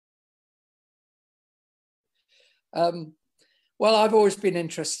Um, well, I've always been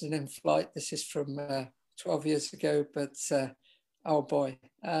interested in flight. This is from 12 years ago, but oh boy,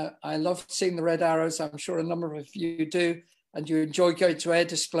 I love seeing the red arrows. I'm sure a number of you do, and you enjoy going to air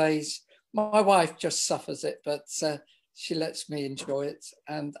displays. My wife just suffers it, but she lets me enjoy it.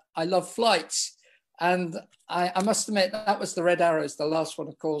 And I love flights. And I must admit, that was the red arrows, the last one,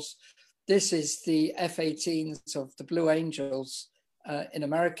 of course. This is the F-18s of the Blue Angels in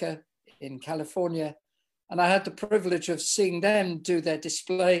America, in California. And I had the privilege of seeing them do their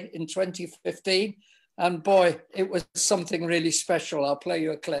display in 2015. And boy, it was something really special. I'll play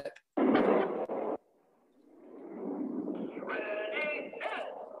you a clip.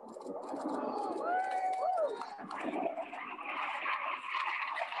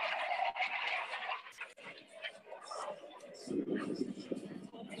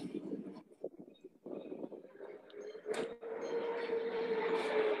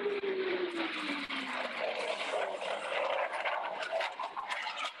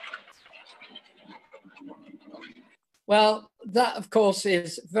 Well, that, of course,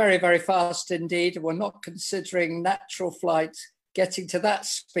 is very, very fast indeed. We're not considering natural flight getting to that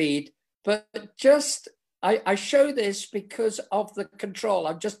speed, but just, I show this because of the control.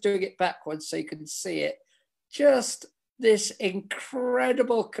 I'm just doing it backwards so you can see it. Just this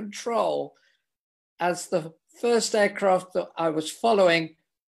incredible control as the first aircraft that I was following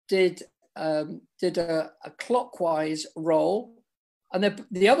did a clockwise roll. And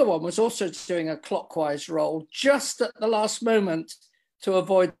the other one was also doing a clockwise roll just at the last moment to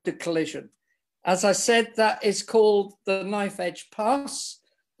avoid the collision. As I said, that is called the knife edge pass.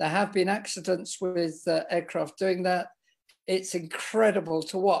 There have been accidents with aircraft doing that. It's incredible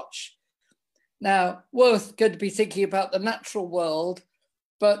to watch. Now, we're going to be thinking about the natural world,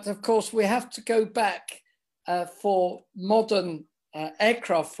 but of course we have to go back for modern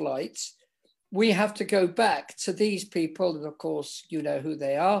aircraft flights. We have to go back to these people, and of course, you know who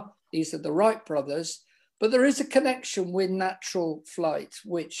they are. These are the Wright brothers, but there is a connection with natural flight,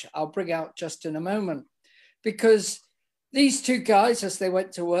 which I'll bring out just in a moment, because these two guys, as they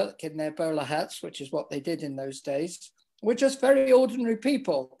went to work in their bowler hats, which is what they did in those days, were just very ordinary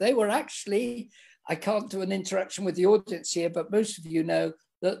people. They were actually, I can't do an interaction with the audience here, but most of you know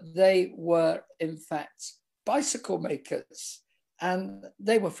that they were, in fact, bicycle makers. And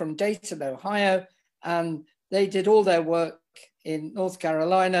they were from Dayton, Ohio, and they did all their work in North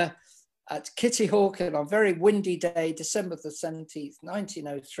Carolina at Kitty Hawk. And on a very windy day, December the 17th,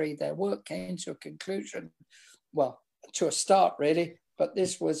 1903, their work came to a conclusion, well, to a start really, but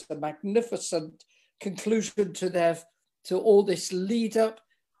this was a magnificent conclusion to all this lead up,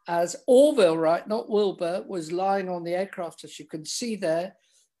 as Orville Wright, not Wilbur, was lying on the aircraft, as you can see there,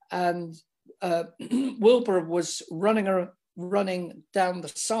 and Wilbur was running down the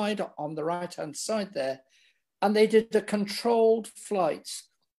side on the right-hand side there, and they did a controlled flight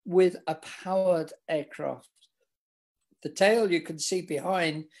with a powered aircraft. The tail you can see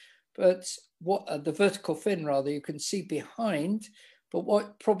behind, but what the vertical fin rather, you can see behind, but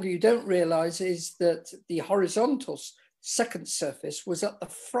what probably you don't realize is that the horizontal second surface was at the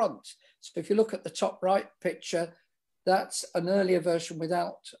front. So if you look at the top right picture, that's an earlier version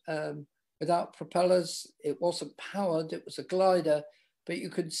without propellers. It wasn't powered, it was a glider, but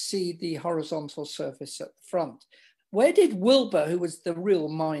you could see the horizontal surface at the front. Where did Wilbur, who was the real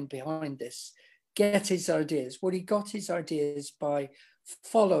mind behind this, get his ideas? Well, he got his ideas by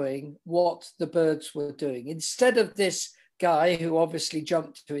following what the birds were doing. Instead of this guy who obviously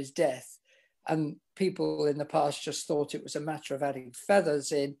jumped to his death, and people in the past just thought it was a matter of adding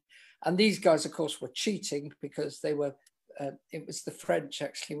feathers in. And these guys, of course, were cheating because they were it was the French,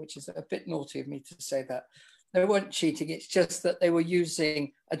 actually, which is a bit naughty of me to say that. They weren't cheating, it's just that they were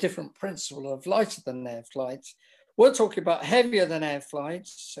using a different principle of lighter than air flights. We're talking about heavier than air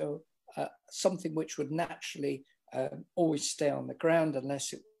flights, so something which would naturally always stay on the ground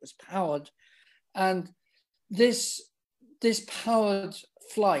unless it was powered. And this powered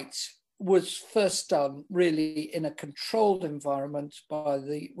flight was first done really in a controlled environment by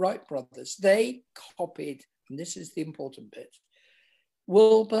the Wright brothers. They copied, and this is the important bit,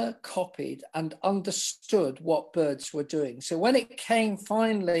 Wilbur copied and understood what birds were doing. So when it came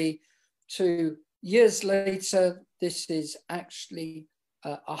finally to years later, this is actually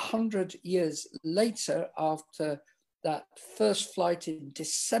 100 years later after that first flight in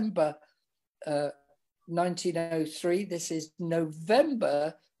December 1903. This is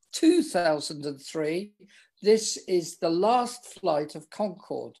November 2003. This is the last flight of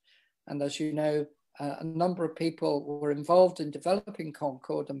Concorde. And as you know, a number of people were involved in developing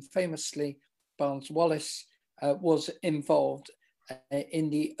Concorde, and famously Barnes Wallis was involved. in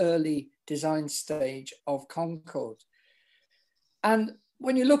the early design stage of Concorde. And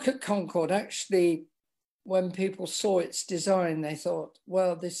when you look at Concorde, actually, when people saw its design, they thought,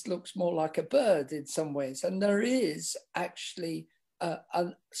 well, this looks more like a bird in some ways. And there is actually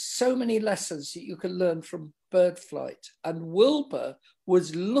so many lessons that you can learn from bird flight. And Wilbur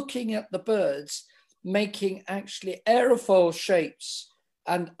was looking at the birds, making actually aerofoil shapes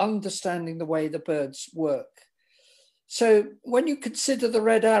and understanding the way the birds work. So when you consider the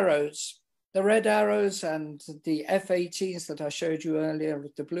red arrows and the F-18s that I showed you earlier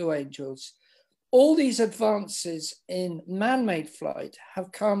with the Blue Angels, all these advances in man-made flight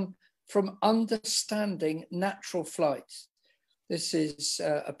have come from understanding natural flight. This is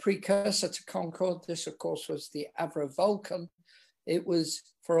a precursor to Concorde. This, of course, was the Avro Vulcan. It was,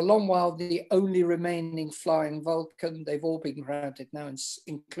 for a long while, the only remaining flying Vulcan. They've all been grounded now,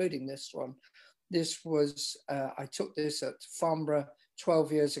 including this one. This was, I took this at Farnborough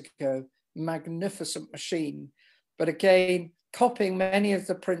 12 years ago, magnificent machine. But again, copying many of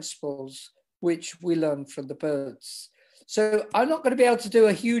the principles which we learned from the birds. So I'm not going to be able to do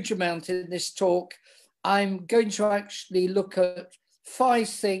a huge amount in this talk. I'm going to actually look at 5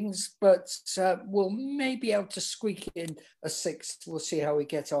 things, but we'll maybe be able to squeak in a 6th. We'll see how we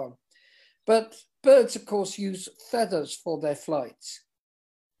get on. But birds, of course, use feathers for their flights.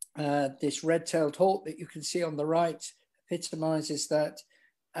 This red-tailed hawk that you can see on the right epitomizes that.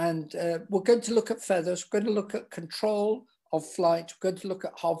 And we're going to look at feathers. We're going to look at control of flight. We're going to look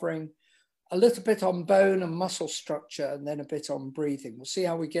at hovering, a little bit on bone and muscle structure, and then a bit on breathing. We'll see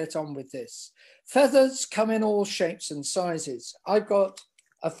how we get on with this. Feathers come in all shapes and sizes. I've got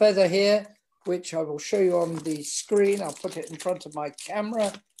a feather here, which I will show you on the screen. I'll put it in front of my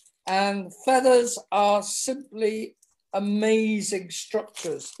camera. And feathers are simply amazing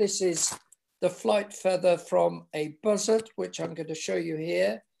structures. This is the flight feather from a buzzard, which I'm going to show you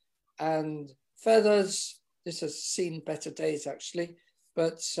here. And feathers, this has seen better days actually,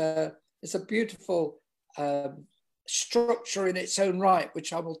 but it's a beautiful structure in its own right,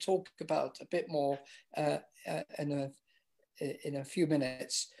 which I will talk about a bit more in a few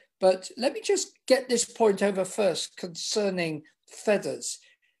minutes. But let me just get this point over first concerning feathers.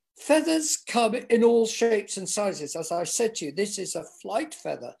 Feathers come in all shapes and sizes. As I said to you, this is a flight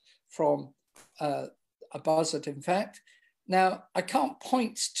feather from a buzzard, in fact. Now, I can't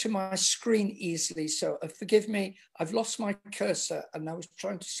point to my screen easily, so forgive me. I've lost my cursor and I was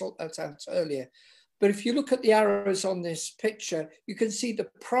trying to sort that out earlier. But if you look at the arrows on this picture, you can see the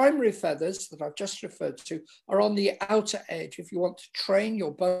primary feathers that I've just referred to are on the outer edge. If you want to train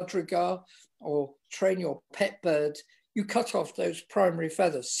your budrigar or train your pet bird, you cut off those primary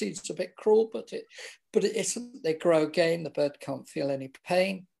feathers. Seems a bit cruel, but it isn't. They grow again. The bird can't feel any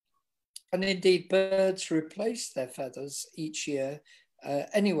pain. And indeed, birds replace their feathers each year.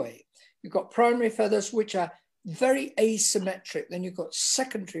 Anyway, you've got primary feathers, which are very asymmetric. Then you've got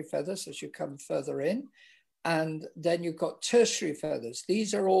secondary feathers as you come further in. And then you've got tertiary feathers.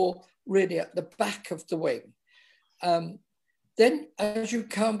 These are all really at the back of the wing. Then as you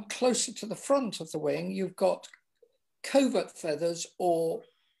come closer to the front of the wing, you've got covert feathers, or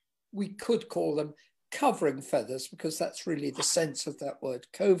we could call them covering feathers, because that's really the sense of that word,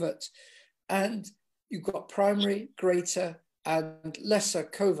 covert. And you've got primary, greater, and lesser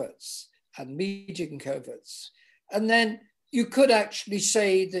coverts, and medium coverts. And then you could actually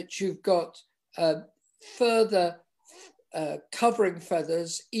say that you've got further covering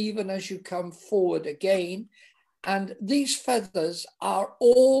feathers even as you come forward again. And these feathers are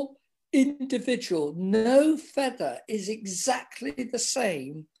all individual. No feather is exactly the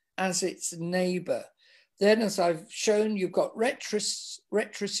same as its neighbor. Then, as I've shown, you've got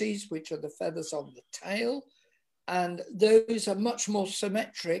rectrices, which are the feathers on the tail, and those are much more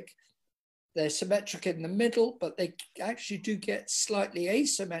symmetric. They're symmetric in the middle, but they actually do get slightly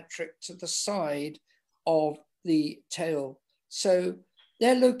asymmetric to the side of the tail. So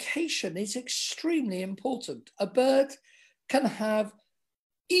their location is extremely important. A bird can have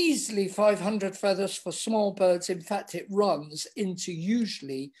easily 500 feathers for small birds. In fact, it runs into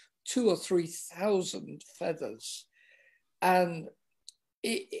usually 2,000 or 3,000 feathers. And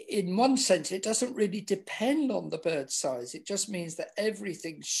in one sense, it doesn't really depend on the bird size. It just means that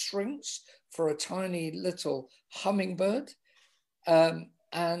everything shrinks for a tiny little hummingbird.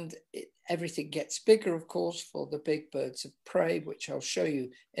 And everything gets bigger, of course, for the big birds of prey, which I'll show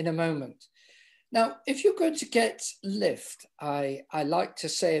you in a moment. Now, if you're going to get lift, I like to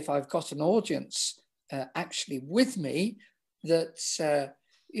say, if I've got an audience actually with me, that,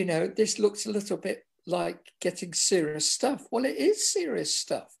 you know, this looks a little bit like getting serious stuff. Well, it is serious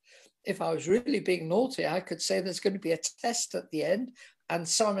stuff. if I was really being naughty, I could say there's going to be a test at the end and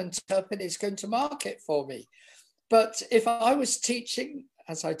Simon Turpin is going to mark it for me. But if I was teaching,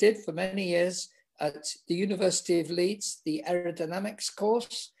 as I did for many years at the University of Leeds, the aerodynamics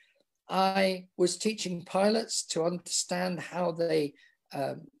course, I was teaching pilots to understand how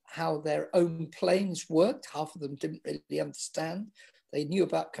their own planes worked. Half of them didn't really understand. They knew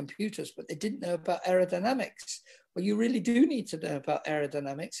about computers, but they didn't know about aerodynamics. Well, you really do need to know about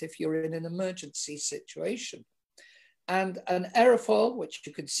aerodynamics if you're in an emergency situation. And an aerofoil, which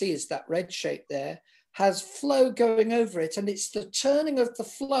you can see is that red shape there, has flow going over it. And it's the turning of the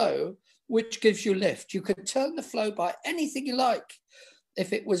flow which gives you lift. You could turn the flow by anything you like.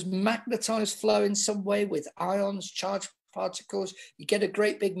 If it was magnetized flow in some way with ions, charged particles, you get a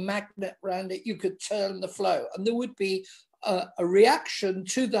great big magnet around it, you could turn the flow. And there would be a reaction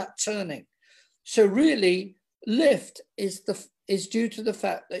to that turning. So really, lift is due to the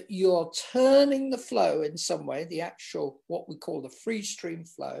fact that you're turning the flow in some way, the actual, what we call the free stream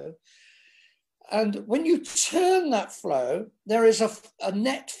flow. And when you turn that flow, there is a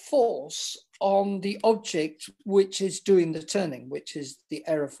net force on the object which is doing the turning, which is the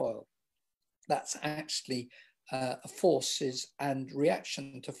aerofoil. That's actually forces and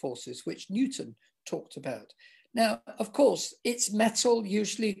reaction to forces, which Newton talked about. Now, of course, it's metal,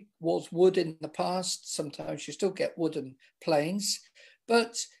 usually was wood in the past. Sometimes you still get wooden planes.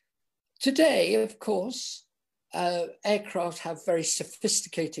 But today, of course, aircraft have very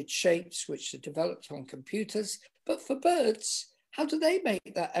sophisticated shapes, which are developed on computers. But for birds, how do they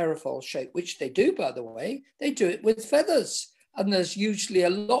make that aerofoil shape? Which they do, by the way. They do it with feathers. And there's usually a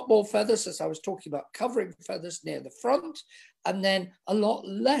lot more feathers, as I was talking about, covering feathers near the front, and then a lot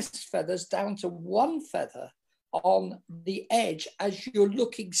less feathers, down to one feather on the edge as you're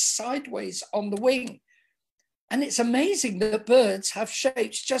looking sideways on the wing. And it's amazing that birds have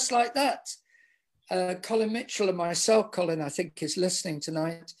shapes just like that. Colin Mitchell and myself, Colin, I think, is listening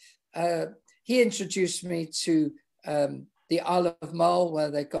tonight. He introduced me to the Isle of Mull,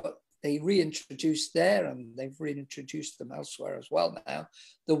 where they reintroduced there, and they've reintroduced them elsewhere as well now,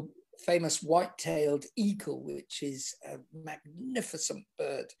 the famous white-tailed eagle, which is a magnificent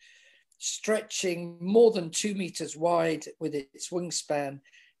bird, stretching more than 2 meters wide with its wingspan,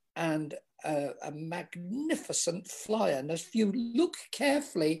 and a magnificent flyer. And if you look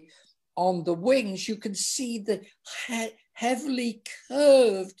carefully on the wings, you can see the heavily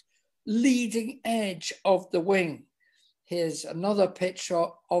curved leading edge of the wing. Here's another picture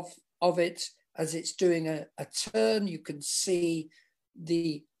of it as it's doing a turn. You can see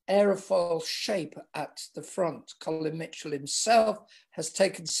the aerofoil shape at the front. Colin Mitchell himself has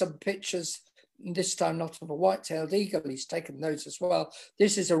taken some pictures, this time not of a white-tailed eagle, he's taken those as well.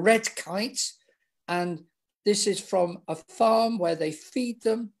 This is a red kite, and this is from a farm where they feed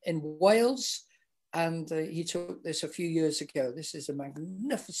them in Wales, and he took this a few years ago. This is a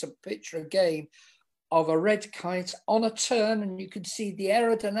magnificent picture again of a red kite on a turn, and you can see the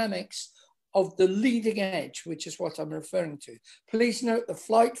aerodynamics of the leading edge, which is what I'm referring to. Please note the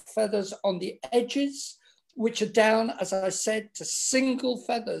flight feathers on the edges, which are down, as I said, to single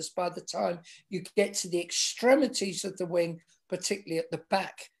feathers by the time you get to the extremities of the wing, particularly at the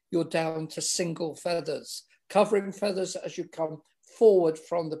back, you're down to single feathers, covering feathers as you come forward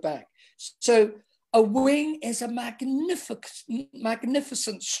from the back. So a wing is a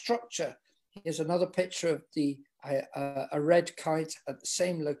magnificent structure. Here's another picture of a red kite at the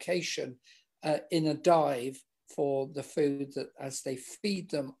same location in a dive for the food that as they feed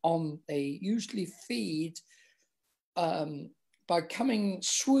them on, they usually feed by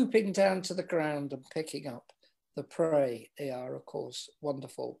swooping down to the ground and picking up the prey. They are, of course,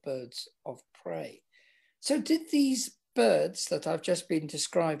 wonderful birds of prey. So did these birds that I've just been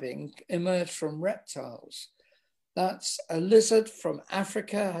describing emerge from reptiles? That's a lizard from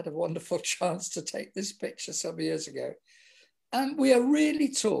Africa. I had a wonderful chance to take this picture some years ago. And we are really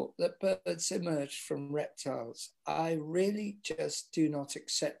taught that birds emerged from reptiles. I really just do not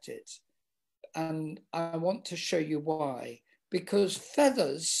accept it. And I want to show you why. Because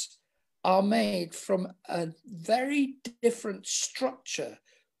feathers are made from a very different structure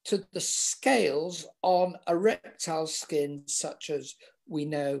to the scales on a reptile skin, such as we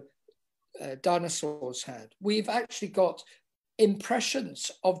know dinosaurs had. We've actually got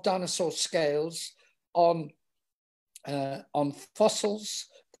impressions of dinosaur scales on fossils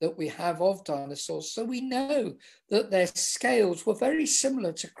that we have of dinosaurs. So we know that their scales were very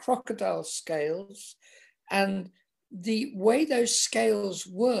similar to crocodile scales, and the way those scales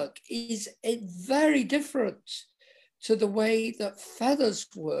work is very different to the way that feathers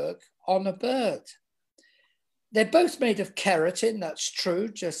work on a bird. They're both made of keratin, that's true,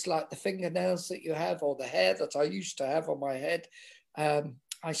 just like the fingernails that you have or the hair that I used to have on my head.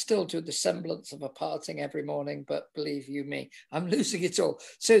 I still do the semblance of a parting every morning, but believe you me, I'm losing it all.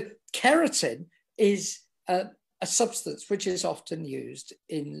 So keratin is a substance which is often used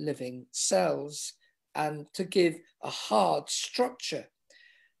in living cells and to give a hard structure.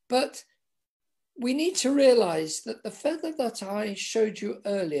 But we need to realize that the feather that I showed you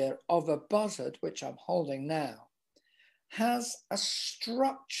earlier of a buzzard, which I'm holding now, has a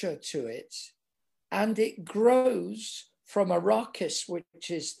structure to it, and it grows from a rachis, which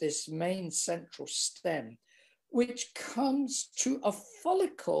is this main central stem, which comes to a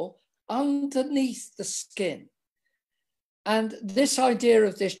follicle underneath the skin. And this idea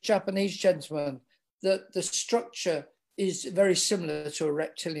of this Japanese gentleman, that the structure is very similar to a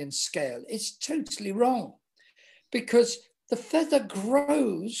reptilian scale, is totally wrong, because the feather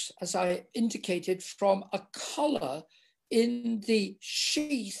grows, as I indicated, from a collar in the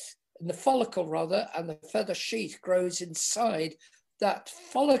sheath, in the follicle rather, and the feather sheath grows inside that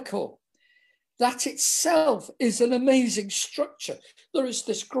follicle. That itself is an amazing structure. There is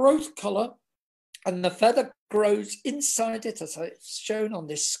this growth collar, and the feather grows inside it, as I've shown on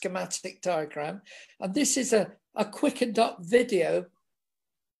this schematic diagram. And this is a quickened up video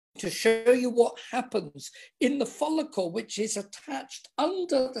to show you what happens in the follicle, which is attached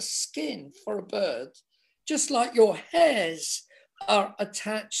under the skin for a bird, just like your hairs are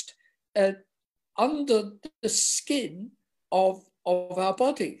attached under the skin of our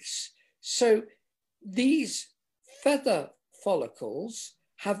bodies. So these feather follicles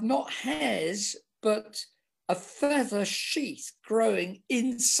have not hairs, but a feather sheath growing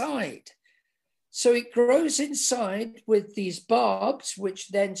inside. So it grows inside with these barbs, which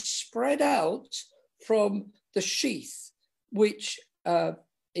then spread out from the sheath, which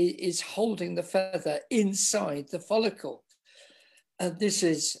is holding the feather inside the follicle. And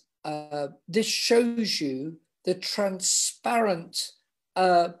this shows you the transparent,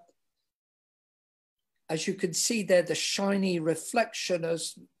 as you can see there, the shiny reflection,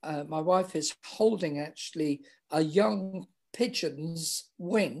 as my wife is holding actually a young pigeon's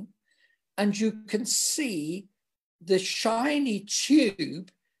wing. And you can see the shiny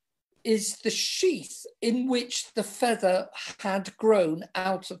tube is the sheath in which the feather had grown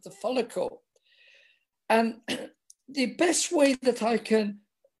out of the follicle. And the best way that I can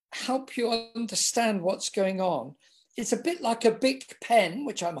help you understand what's going on, it's a bit like a big pen,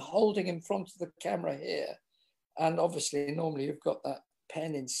 which I'm holding in front of the camera here. And obviously, normally you've got that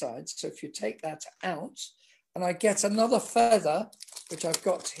pen inside. So if you take that out, and I get another feather, which I've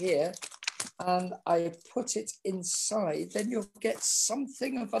got here, and I put it inside, then you'll get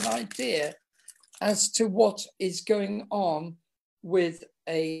something of an idea as to what is going on with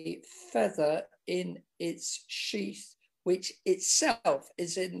a feather in its sheath, which itself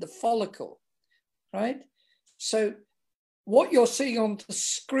is in the follicle, right? So what you're seeing on the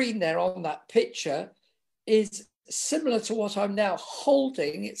screen there on that picture is similar to what I'm now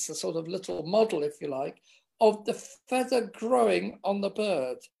holding. It's a sort of little model, if you like, of the feather growing on the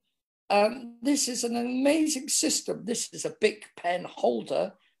bird. This is an amazing system. This is a big pen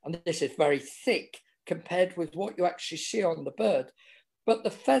holder, and this is very thick compared with what you actually see on the bird. But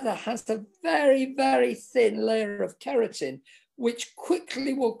the feather has a very, very thin layer of keratin, which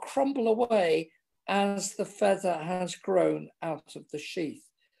quickly will crumble away as the feather has grown out of the sheath.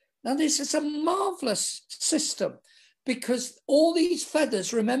 Now, this is a marvelous system because all these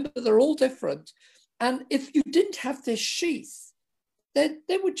feathers, remember, they're all different. And if you didn't have this sheath, then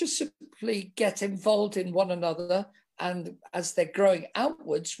they would just simply get involved in one another, and as they're growing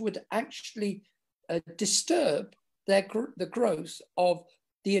outwards, would actually disturb the growth of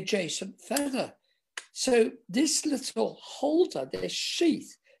the adjacent feather. So this little holder, this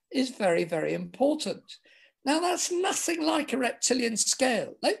sheath, is very, very important. Now, that's nothing like a reptilian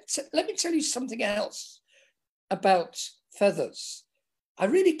scale. Let me tell you something else about feathers. I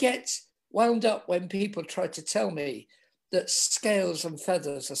really get wound up when people try to tell me that scales and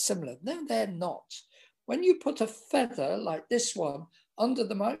feathers are similar. No, they're not. When you put a feather like this one under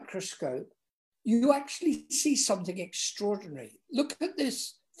the microscope, you actually see something extraordinary. Look at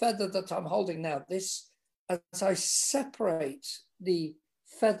this feather that I'm holding now. This, as I separate the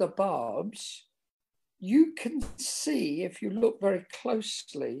feather barbs, you can see, if you look very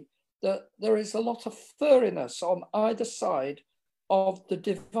closely, that there is a lot of furriness on either side of the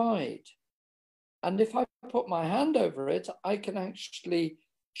divide. And if I put my hand over it, I can actually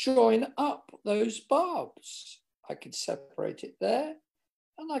join up those barbs. I can separate it there,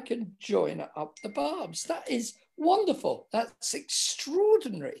 and I can join up the barbs. That is wonderful. That's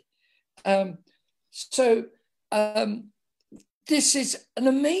extraordinary. So this is an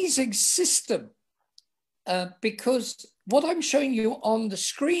amazing system because what I'm showing you on the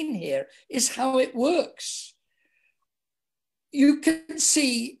screen here is how it works. You can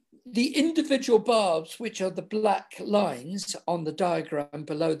see the individual barbs, which are the black lines on the diagram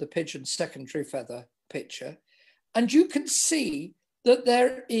below the pigeon secondary feather picture. And you can see that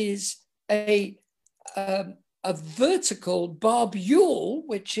there is a vertical barbule,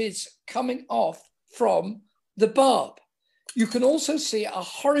 which is coming off from the barb. You can also see a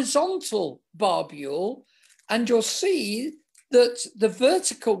horizontal barbule, and you'll see that the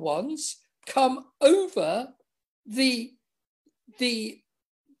vertical ones come over the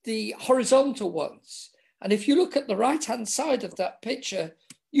horizontal ones. And if you look at the right-hand side of that picture,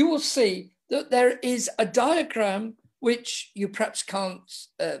 you will see that there is a diagram which you perhaps can't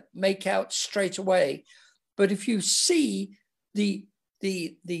make out straight away. But if you see the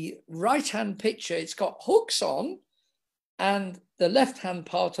right-hand picture, it's got hooks on, and the left-hand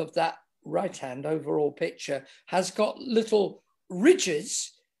part of that right-hand overall picture has got little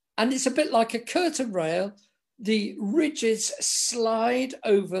ridges, and it's a bit like a curtain rail. The ridges slide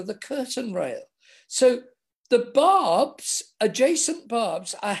over the curtain rail. So the barbs, adjacent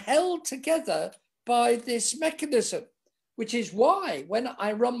barbs, are held together by this mechanism, which is why when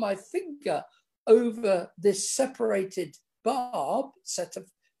I run my finger over this separated barb, set of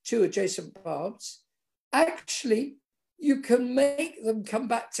two adjacent barbs, actually you can make them come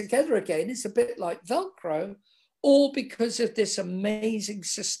back together again. It's a bit like Velcro, all because of this amazing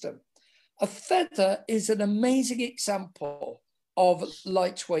system. A feather is an amazing example of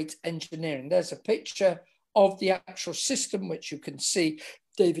lightweight engineering. There's a picture of the actual system, which you can see.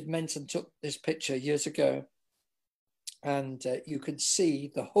 David Menton took this picture years ago. And you can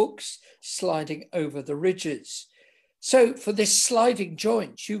see the hooks sliding over the ridges. So for this sliding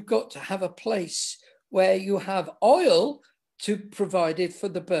joint, you've got to have a place where you have oil to provide it for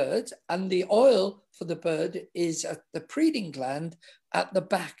the bird, and the oil for the bird is at the preening gland at the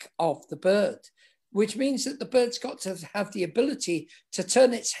back of the bird, which means that the bird's got to have the ability to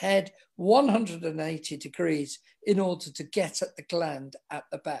turn its head 180 degrees in order to get at the gland at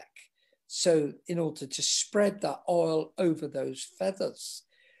the back. So in order to spread that oil over those feathers.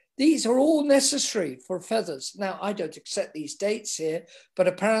 These are all necessary for feathers. Now, I don't accept these dates here, but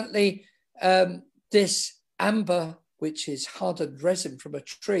apparently this amber, which is hardened resin from a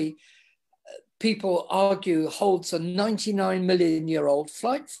tree, people argue holds a 99 million year old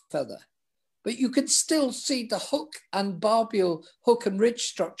flight feather. But you can still see the hook and barbule, hook and ridge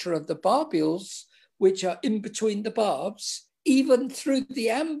structure of the barbules, which are in between the barbs, even through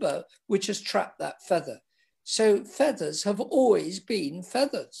the amber, which has trapped that feather. So feathers have always been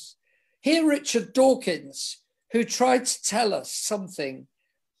feathers. Here, Richard Dawkins, who tried to tell us something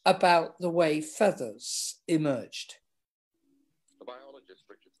about the way feathers emerged. The biologist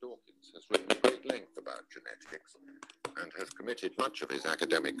Richard Dawkins has written at great length about genetics and has committed much of his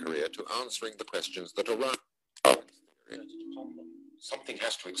academic career to answering the questions that arise. Something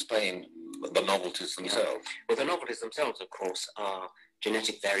has to explain the novelties themselves. Well, the novelties themselves, of course, are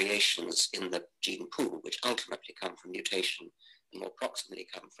genetic variations in the gene pool, which ultimately come from mutation and more proximally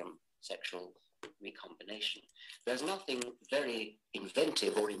come from sexual recombination. There's nothing very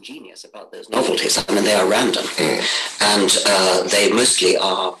inventive or ingenious about those novelties. I mean, they are random, and they mostly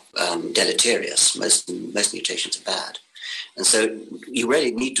are deleterious. Most mutations are bad. And so you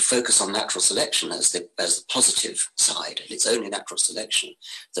really need to focus on natural selection as the positive side. And it's only natural selection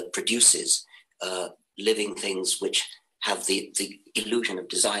that produces living things which have the illusion of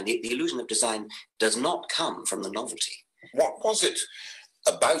design. The illusion of design does not come from the novelty. What was it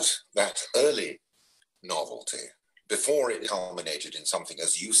about that early novelty, before it culminated in something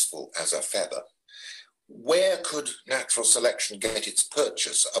as useful as a feather? Where could natural selection get its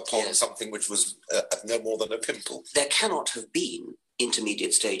purchase upon something which was no more than a pimple? There cannot have been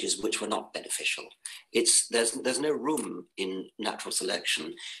intermediate stages which were not beneficial. There's no room in natural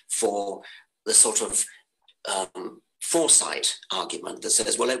selection for the sort of foresight argument that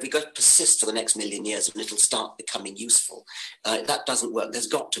says, well, if we go to persist for the next million years and it'll start becoming useful. That doesn't work. There's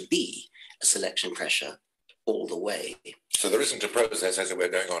got to be a selection pressure all the way. So there isn't a process, as it were,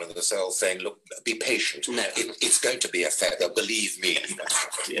 going on in the cell saying, look, be patient. No. It's going to be a feather, believe me.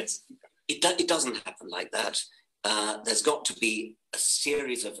 Yes. It doesn't happen like that. There's got to be a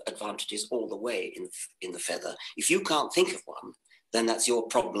series of advantages all the way in the feather. If you can't think of one, then that's your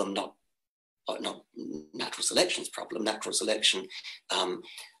problem, not natural selection's problem. Natural selection,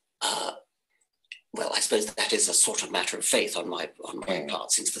 well, I suppose that is a sort of matter of faith on my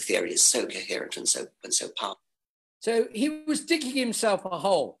part, since the theory is so coherent and so powerful. So he was digging himself a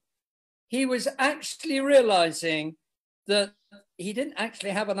hole. he was actually realizing that he didn't actually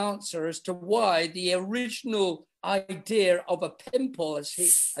have an answer as to why the original idea of a pimple,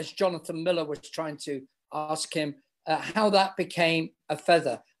 as Jonathan Miller was trying to ask him, how that became a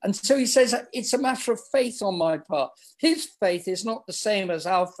feather. And so he says, it's a matter of faith on my part. His faith is not the same as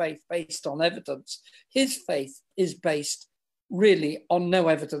our faith based on evidence. His faith is based really on no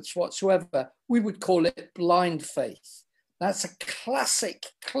evidence whatsoever. We would call it blind faith. That's a classic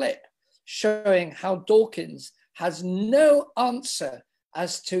clip showing how Dawkins has no answer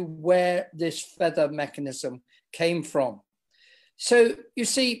as to where this feather mechanism came from. So you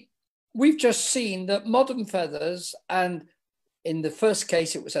see, we've just seen that modern feathers, and in the first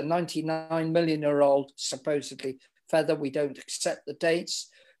case, it was a 99 million year old supposedly feather. We don't accept the dates,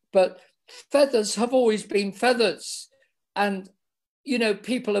 but feathers have always been feathers. And, you know,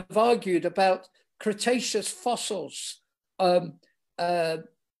 people have argued about Cretaceous fossils,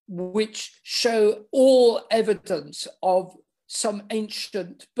 which show all evidence of some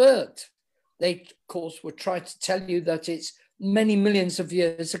ancient bird. They, of course, would try to tell you that it's many millions of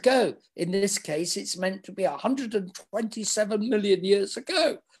years ago. In this case, it's meant to be 127 million years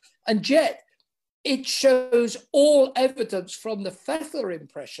ago. And yet, it shows all evidence from the feather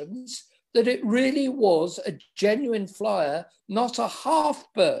impressions that it really was a genuine flyer, not a half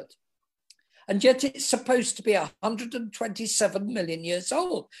bird. And yet it's supposed to be 127 million years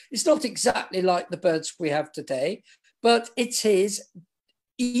old. It's not exactly like the birds we have today, but it is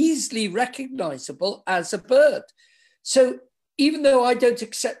easily recognizable as a bird. So even though I don't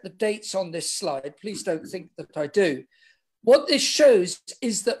accept the dates on this slide, please don't think that I do, what this shows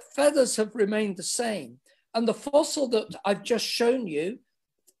is that feathers have remained the same. And the fossil that I've just shown you,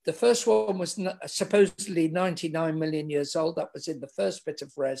 the first one was supposedly 99 million years old. That was in the first bit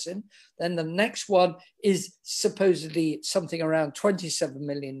of resin. Then the next one is supposedly something around 27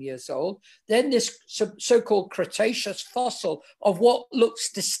 million years old. Then this so-called Cretaceous fossil of what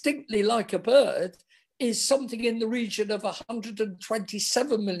looks distinctly like a bird is something in the region of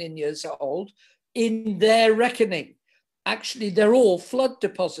 127 million years old in their reckoning. Actually, they're all flood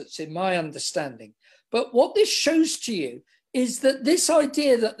deposits in my understanding. But what this shows to you is that this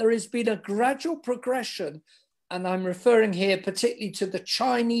idea that there has been a gradual progression, and I'm referring here particularly to the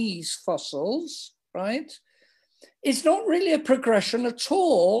Chinese fossils, right? It's not really a progression at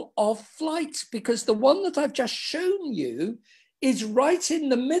all of flight, because the one that I've just shown you is right in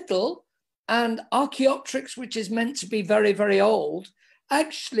the middle, and Archaeopteryx, which is meant to be very, very old,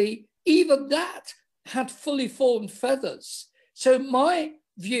 actually, even that had fully formed feathers. So my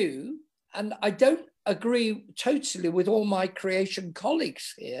view, and I don't agree totally with all my creation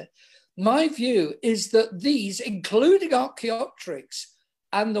colleagues here, my view is that these, including Archaeopteryx,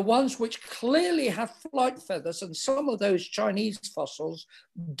 and the ones which clearly have flight feathers, and some of those Chinese fossils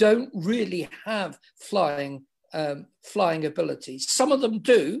don't really have flying abilities. Some of them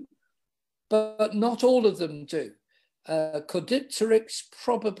do, but not all of them do. Caudipteryx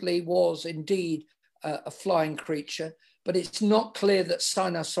probably was indeed a flying creature, but it's not clear that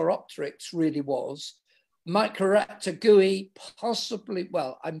Sinosauropteryx really was. Microraptor gui possibly,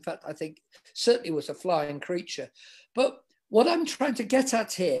 well, in fact, I think certainly was a flying creature. But what I'm trying to get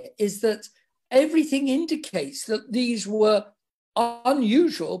at here is that everything indicates that these were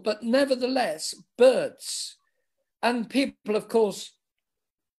unusual, but nevertheless birds. And people, of course,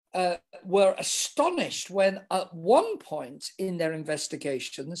 were astonished when at one point in their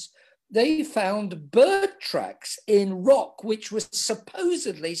investigations, they found bird tracks in rock, which was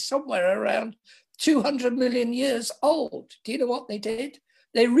supposedly somewhere around 200 million years old. Do you know what they did?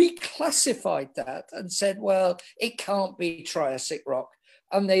 They reclassified that and said, well, it can't be Triassic rock.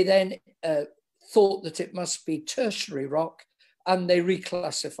 And they then thought that it must be tertiary rock, and they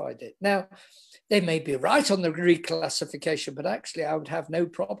reclassified it. Now, they may be right on the reclassification, but actually I would have no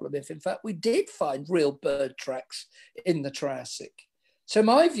problem if, in fact, we did find real bird tracks in the Triassic. So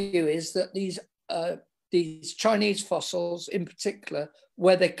my view is that these Chinese fossils in particular,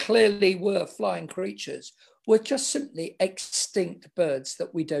 where they clearly were flying creatures, were just simply extinct birds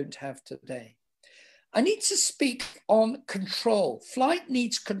that we don't have today. I need to speak on control. Flight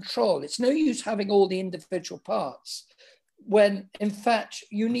needs control. It's no use having all the individual parts when, in fact,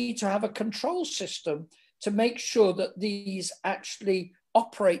 you need to have a control system to make sure that these actually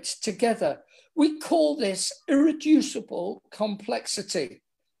operate together. We call this irreducible complexity.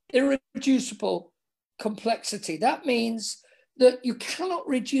 Irreducible complexity. That means that you cannot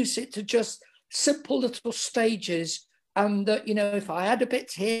reduce it to just simple little stages, and that, you know, if I add a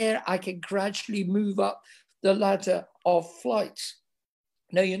bit here, I can gradually move up the ladder of flight.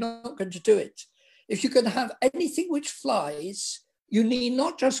 No, you're not going to do it. If you can have anything which flies, you need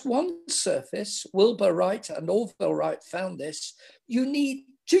not just one surface. Wilbur Wright and Orville Wright found this. You need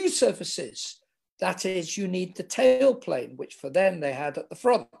two surfaces. That is, you need the tail plane, which for them they had at the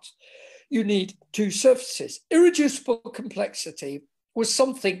front. You need two surfaces. Irreducible complexity was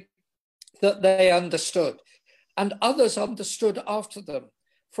something that they understood, and others understood after them.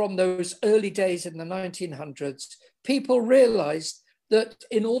 From those early days in the 1900s, people realized that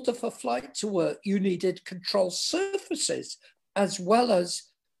in order for flight to work, you needed control surfaces, as well as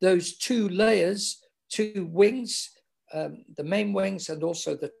those two layers, two wings, the main wings and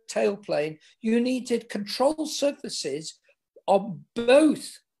also the tail plane. You needed control surfaces on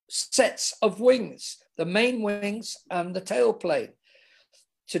both sets of wings, the main wings and the tail plane.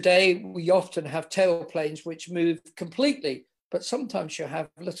 Today, we often have tail planes which move completely, but sometimes you have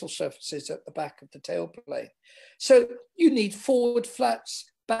little surfaces at the back of the tail plane. So you need forward flaps,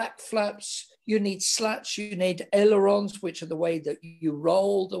 back flaps, you need slats, you need ailerons, which are the way that you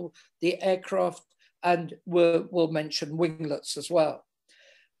roll the aircraft, and we'll mention winglets as well.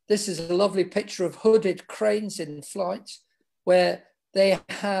 This is a lovely picture of hooded cranes in flight, where they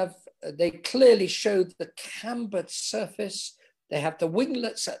clearly show the cambered surface. They have the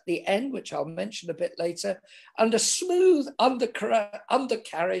winglets at the end, which I'll mention a bit later, and a smooth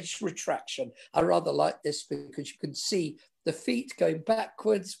undercarriage retraction. I rather like this because you can see the feet going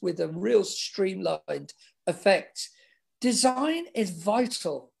backwards with a real streamlined effect. Design is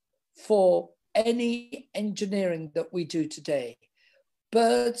vital for any engineering that we do today.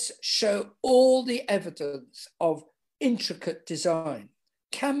 Birds show all the evidence of intricate design.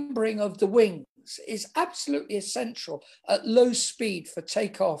 Cambering of the wings is absolutely essential at low speed for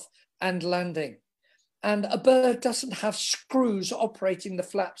takeoff and landing. And a bird doesn't have screws operating the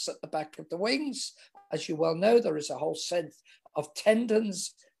flaps at the back of the wings. As you well know, there is a whole set of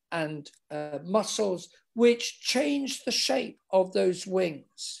tendons and muscles which change the shape of those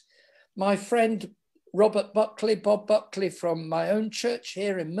wings. My friend Bob Buckley from my own church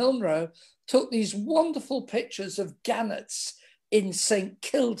here in Milnrow, took these wonderful pictures of gannets in St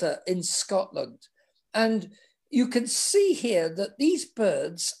Kilda in Scotland. And you can see here that these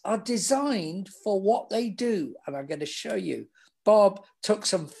birds are designed for what they do. And I'm going to show you. Bob took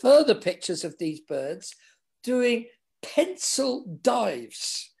some further pictures of these birds doing pencil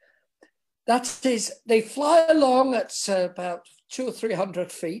dives. That is, they fly along at about 200 or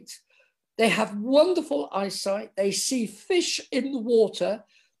 300 feet. They have wonderful eyesight. They see fish in the water.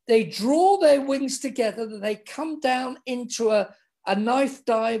 They draw their wings together, and they come down into a knife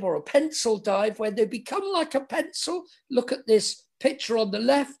dive or a pencil dive where they become like a pencil. Look at this picture on the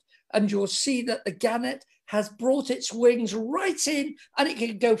left, and you'll see that the gannet has brought its wings right in, and it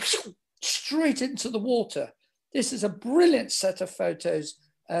can go straight into the water. This is a brilliant set of photos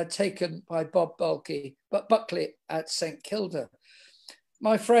taken by Bob Buckley at St Kilda.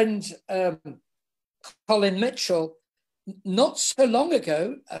 My friend Colin Mitchell, not so long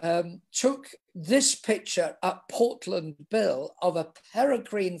ago, took this picture at Portland Bill of a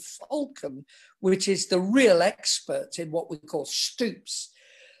peregrine falcon, which is the real expert in what we call stoops.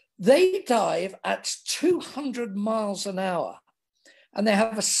 They dive at 200 miles an hour, and they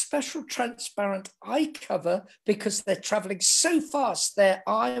have a special transparent eye cover because they're traveling so fast, their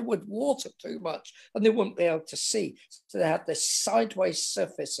eye would water too much and they wouldn't be able to see. So they have this sideways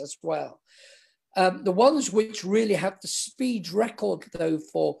surface as well. The ones which really have the speed record, though,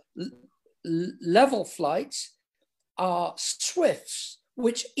 for level flights are swifts,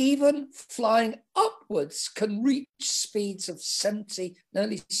 which even flying upwards can reach speeds of 70,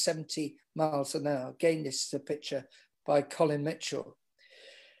 nearly 70 miles an hour. Again, this is a picture by Colin Mitchell.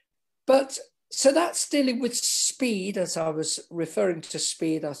 But so that's dealing with speed. As I was referring to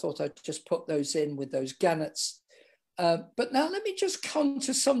speed, I thought I'd just put those in with those gannets. But now let me just come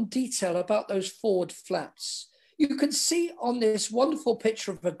to some detail about those forward flaps. You can see on this wonderful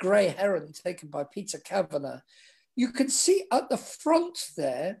picture of a grey heron taken by Peter Kavanagh, you can see at the front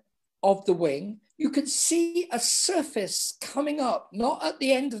there of the wing, you can see a surface coming up, not at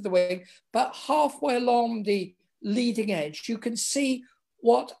the end of the wing, but halfway along the leading edge. You can see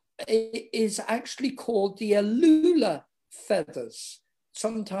what is actually called the alula feathers.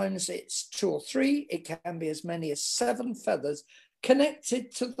 Sometimes it's 2 or 3, it can be as many as 7 feathers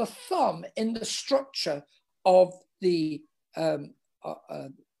connected to the thumb in the structure of the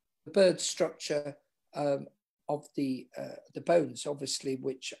bird structure of the bones, obviously,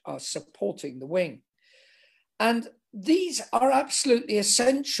 which are supporting the wing. And these are absolutely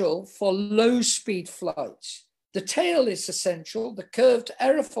essential for low speed flights. The tail is essential, the curved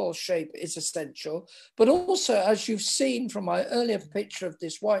aerofoil shape is essential, but also, as you've seen from my earlier picture of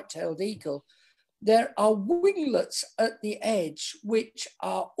this white-tailed eagle, there are winglets at the edge, which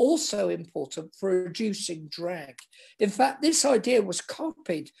are also important for reducing drag. In fact, this idea was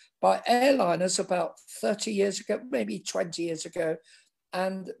copied by airliners about 30 years ago, maybe 20 years ago,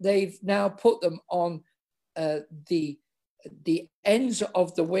 and they've now put them on the ends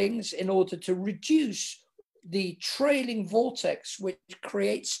of the wings in order to reduce the trailing vortex, which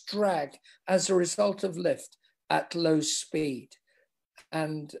creates drag as a result of lift at low speed.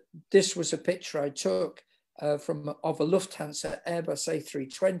 And this was a picture I took of a Lufthansa Airbus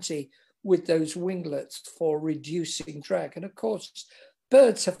A320 with those winglets for reducing drag. And of course,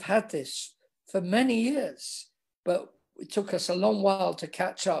 birds have had this for many years, but it took us a long while to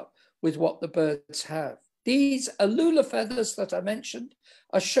catch up with what the birds have. These Alula feathers that I mentioned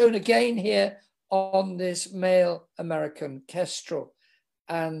are shown again here on this male American kestrel.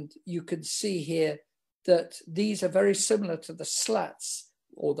 And you can see here that these are very similar to the slats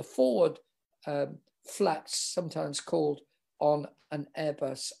or the forward flaps, sometimes called, on an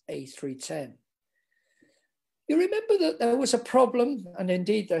Airbus A310. You remember that there was a problem, and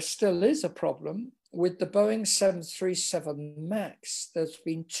indeed there still is a problem, with the Boeing 737 MAX. There's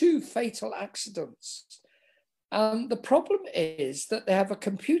been 2 fatal accidents. And the problem is that they have a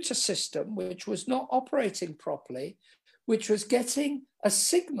computer system which was not operating properly, which was getting a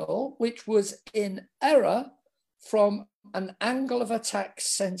signal which was in error from an angle of attack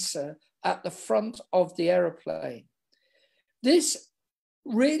sensor at the front of the aeroplane. This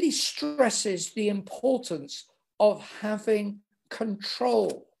really stresses the importance of having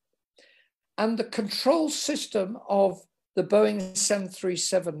control. And the control system of the Boeing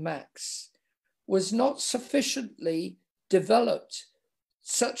 737 MAX was not sufficiently developed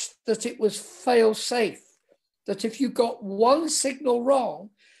such that it was fail-safe, that if you got one signal wrong,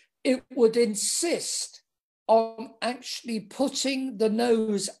 it would insist on actually putting the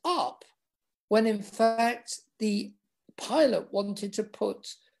nose up when in fact the pilot wanted to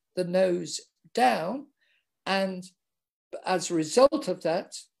put the nose down. And as a result of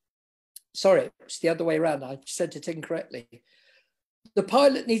that, sorry, it's the other way around, I said it incorrectly. The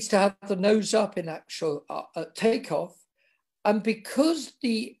pilot needs to have the nose up in actual takeoff. And because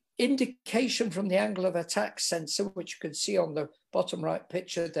the indication from the angle of attack sensor, which you can see on the bottom right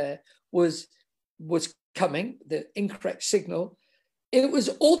picture there, was coming, the incorrect signal, it was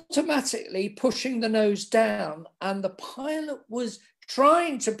automatically pushing the nose down, and the pilot was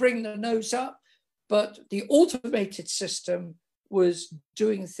trying to bring the nose up, but the automated system was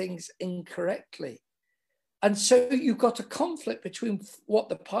doing things incorrectly. And so you got a conflict between what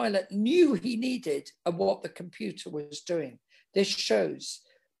the pilot knew he needed and what the computer was doing. This shows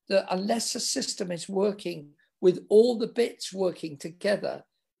that unless a system is working with all the bits working together,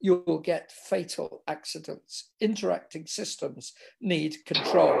 you'll get fatal accidents. Interacting systems need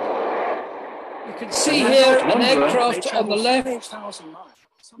control. You can see here an aircraft on the left,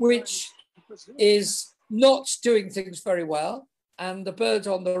 which is not doing things very well, and the bird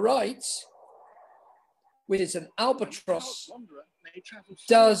on the right, which is an albatross,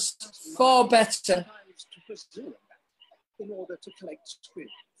 does far better. In order to collect squid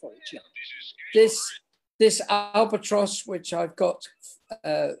for its young. This albatross, which I've got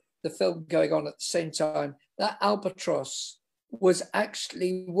the film going on at the same time, that albatross was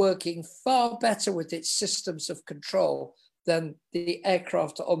actually working far better with its systems of control than the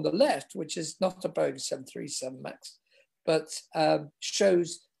aircraft on the left, which is not a Boeing 737 MAX, but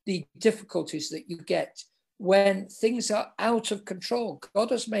shows the difficulties that you get when things are out of control. God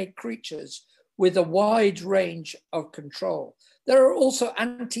has made creatures with a wide range of control. There are also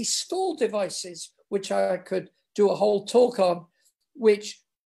anti-stall devices, which I could do a whole talk on, which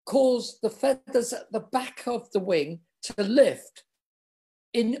cause the feathers at the back of the wing to lift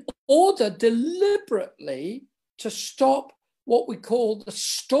in order deliberately to stop what we call the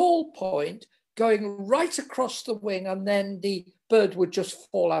stall point going right across the wing, and then the bird would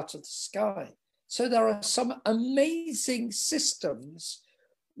just fall out of the sky. So there are some amazing systems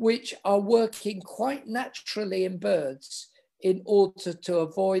which are working quite naturally in birds in order to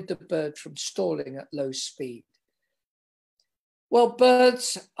avoid the bird from stalling at low speed. Well,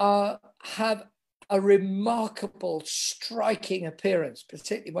 birds have a remarkable, striking appearance,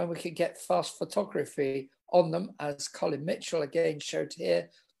 particularly when we can get fast photography on them, as Colin Mitchell again showed here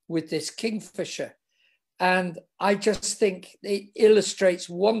with this kingfisher. And I just think it illustrates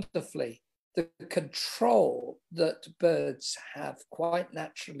wonderfully the control that birds have quite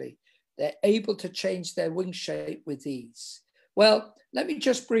naturally. They're able to change their wing shape with ease. Well, let me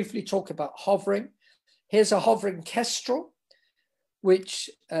just briefly talk about hovering. Here's a hovering kestrel, which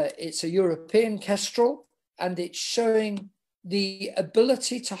it's a European kestrel, and it's showing the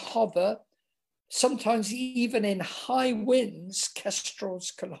ability to hover sometimes even in high winds,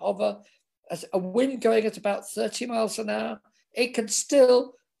 kestrels can hover. As a wind going at about 30 miles an hour, it can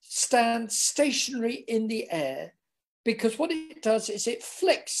still stand stationary in the air, because what it does is it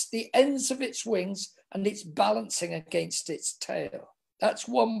flicks the ends of its wings and it's balancing against its tail. That's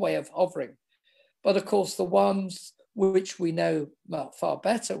one way of hovering. But of course, the ones which we know far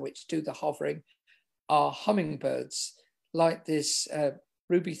better, which do the hovering, are hummingbirds, like this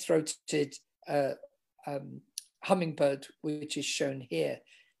ruby-throated hummingbird, which is shown here.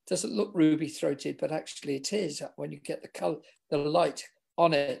 Doesn't look ruby-throated, but actually it is. When you get the color, the light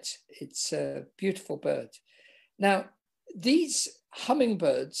on it, it's a beautiful bird. Now, these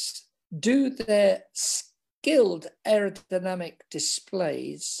hummingbirds do their skilled aerodynamic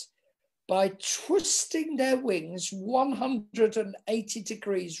displays by twisting their wings 180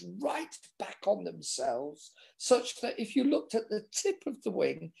 degrees right back on themselves, such that if you looked at the tip of the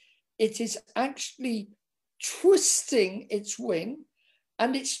wing, it is actually twisting its wing,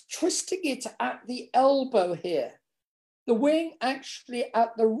 and it's twisting it at the elbow here. The wing actually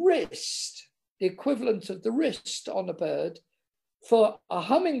at the wrist, the equivalent of the wrist on a bird. For a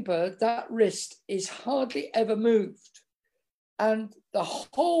hummingbird, that wrist is hardly ever moved. And the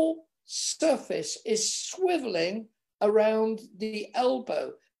whole surface is swiveling around the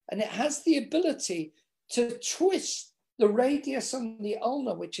elbow. And it has the ability to twist the radius and the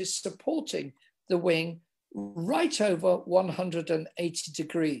ulna, which is supporting the wing, right over 180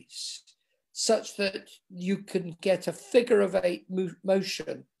 degrees, such that you can get a figure of 8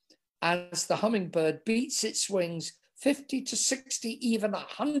 motion as the hummingbird beats its wings 50 to 60, even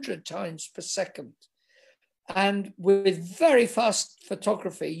 100 times per second. And with very fast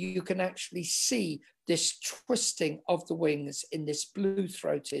photography, you can actually see this twisting of the wings in this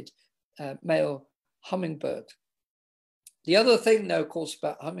blue-throated male hummingbird. The other thing, though, of course,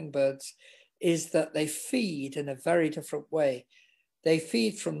 about hummingbirds is that they feed in a very different way. They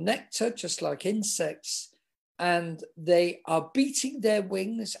feed from nectar, just like insects, and they are beating their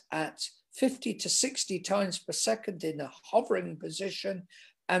wings at 50 to 60 times per second in a hovering position,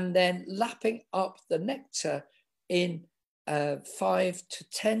 and then lapping up the nectar in 5 to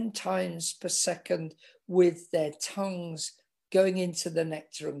 10 times per second with their tongues going into the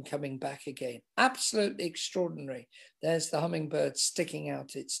nectar and coming back again. Absolutely extraordinary. There's the hummingbird sticking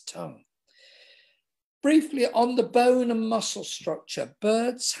out its tongue. Briefly on the bone and muscle structure,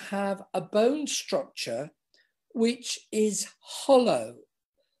 birds have a bone structure which is hollow.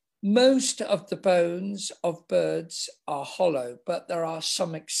 Most of the bones of birds are hollow, but there are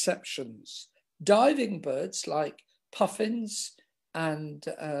some exceptions. Diving birds like puffins and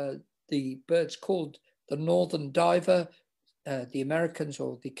the birds called the northern diver, the Americans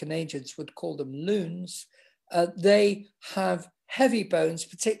or the Canadians would call them loons, they have heavy bones,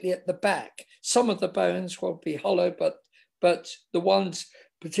 particularly at the back. Some of the bones will be hollow, but the ones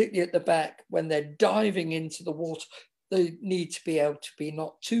particularly at the back, when they're diving into the water, they need to be able to be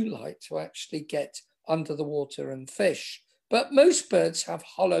not too light to actually get under the water and fish. But most birds have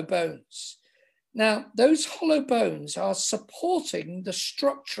hollow bones. Now, those hollow bones are supporting the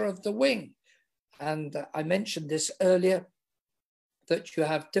structure of the wing. And I mentioned this earlier, that you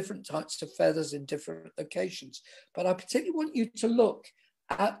have different types of feathers in different locations. But I particularly want you to look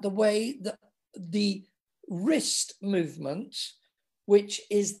at the way that the wrist movement, which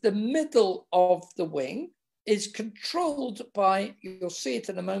is the middle of the wing, is controlled by, you'll see it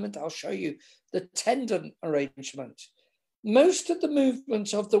in a moment, I'll show you the tendon arrangement. Most of the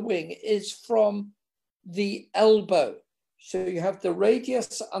movement of the wing is from the elbow. So you have the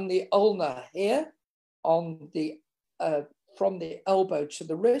radius and the ulna here on the from the elbow to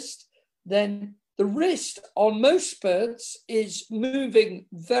the wrist. Then the wrist on most birds is moving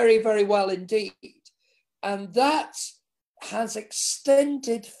very, very well indeed. And that has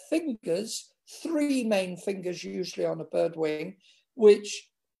extended fingers, 3 main fingers usually on a bird wing, which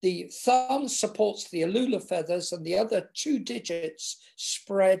the thumb supports the alula feathers and the other 2 digits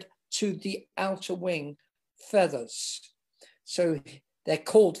spread to the outer wing feathers. So they're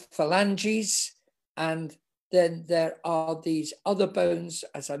called phalanges, and then there are these other bones,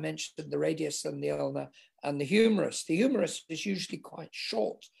 as I mentioned, the radius and the ulna and the humerus. The humerus is usually quite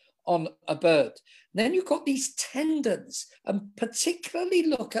short on a bird. And then you've got these tendons, and particularly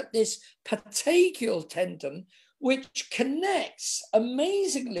look at this patagial tendon, which connects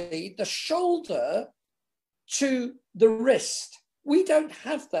amazingly the shoulder to the wrist. We don't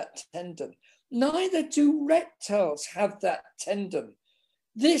have that tendon. Neither do reptiles have that tendon.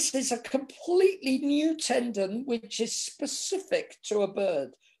 This is a completely new tendon which is specific to a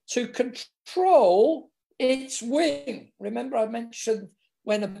bird to control its wing. Remember, I mentioned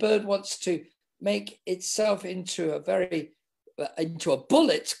when a bird wants to make itself into a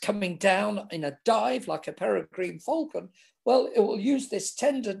bullet coming down in a dive like a peregrine falcon, well, it will use this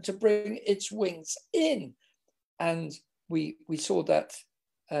tendon to bring its wings in. And we saw that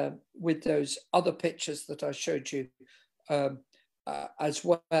with those other pictures that I showed you as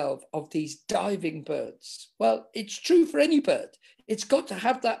well of these diving birds. Well, it's true for any bird. It's got to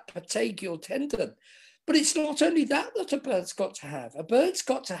have that patagial tendon. But it's not only that a bird's got to have. A bird's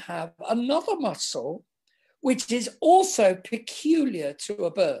got to have another muscle, which is also peculiar to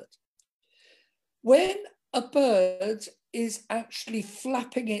a bird. When a bird is actually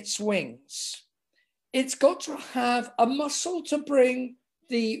flapping its wings, it's got to have a muscle to bring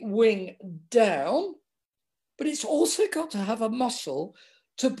the wing down, but it's also got to have a muscle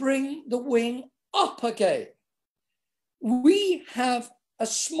to bring the wing up again. We have a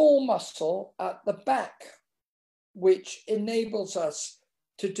small muscle at the back, which enables us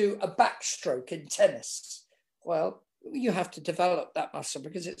to do a backstroke in tennis. Well, you have to develop that muscle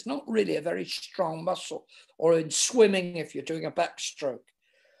because it's not really a very strong muscle, or in swimming if you're doing a backstroke.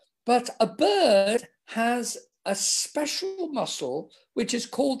 But a bird has a special muscle, which is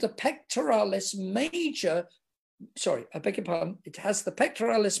called the pectoralis major. Sorry, I beg your pardon. It has the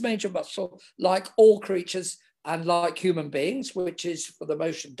pectoralis major muscle, like all creatures and like human beings, which is for the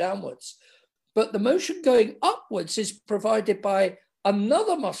motion downwards. But the motion going upwards is provided by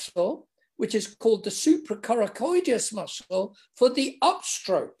another muscle, which is called the supracoracoideus muscle, for the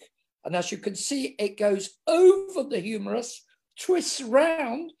upstroke. And as you can see, it goes over the humerus, twists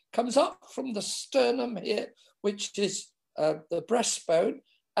round, comes up from the sternum here, which is the breastbone,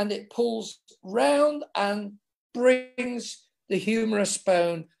 and it pulls round and brings the humerus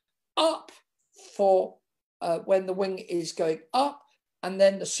bone up for when the wing is going up, and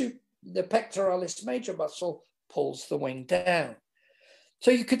then the pectoralis major muscle pulls the wing down.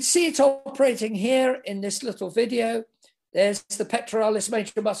 So you can see it operating here in this little video. There's the pectoralis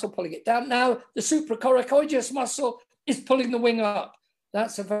major muscle pulling it down. Now the supracoracoideus muscle is pulling the wing up.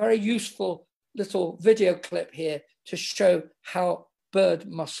 That's a very useful little video clip here to show how bird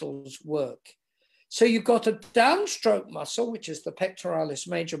muscles work. So you've got a downstroke muscle, which is the pectoralis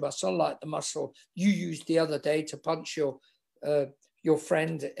major muscle, like the muscle you used the other day to punch your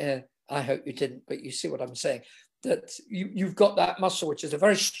friend. I hope you didn't, but you see what I'm saying. That you've got that muscle, which is a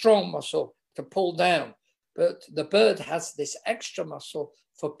very strong muscle to pull down. But the bird has this extra muscle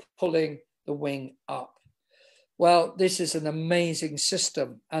for pulling the wing up. Well, this is an amazing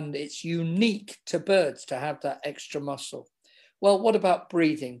system, and it's unique to birds to have that extra muscle. Well, what about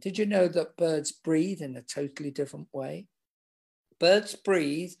breathing? Did you know that birds breathe in a totally different way? Birds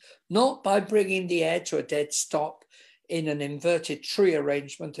breathe not by bringing the air to a dead stop in an inverted tree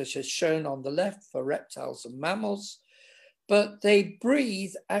arrangement, as is shown on the left for reptiles and mammals, but they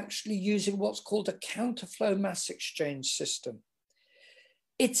breathe actually using what's called a counterflow mass exchange system.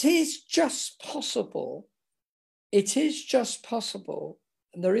 It is just possible, and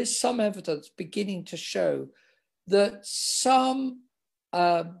there is some evidence beginning to show that some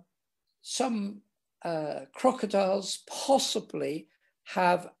crocodiles possibly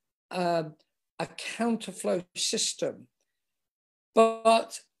have a counterflow system.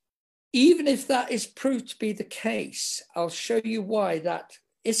 But even if that is proved to be the case, I'll show you why that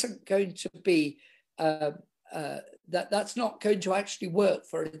isn't going to be, that's not going to actually work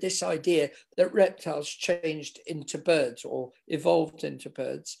for this idea that reptiles changed into birds or evolved into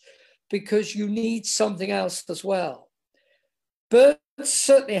birds, because you need something else as well. Birds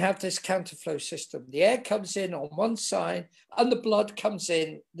certainly have this counterflow system. The air comes in on one side and the blood comes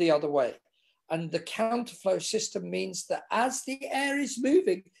in the other way. And the counterflow system means that as the air is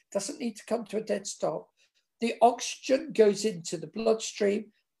moving, it doesn't need to come to a dead stop. The oxygen goes into the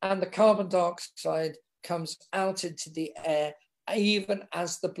bloodstream and the carbon dioxide comes out into the air, even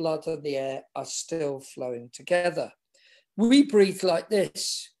as the blood and the air are still flowing together. We breathe like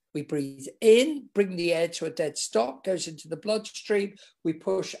this. We breathe in, bring the air to a dead stop, goes into the bloodstream. We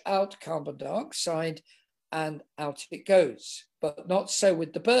push out carbon dioxide and out it goes. But not so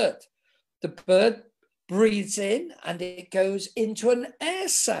with the bird. The bird breathes in and it goes into an air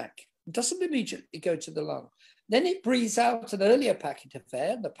sac. It doesn't immediately go to the lung. Then it breathes out an earlier packet of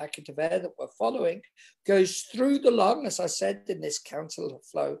air. The packet of air that we're following goes through the lung, as I said, in this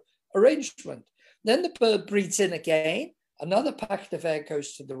counterflow arrangement. Then the bird breathes in again. Another packet of air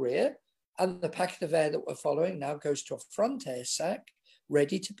goes to the rear, and the packet of air that we're following now goes to a front air sac,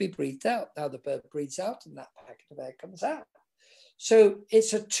 ready to be breathed out. Now the bird breathes out and that packet of air comes out. So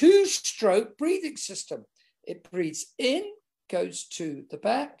it's a two-stroke breathing system. It breathes in, goes to the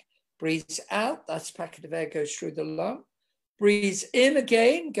back, breathes out, that packet of air goes through the lung, breathes in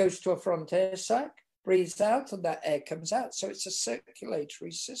again, goes to a front air sac, breathes out, and that air comes out. So it's a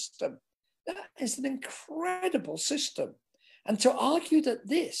circulatory system. That is an incredible system. And to argue that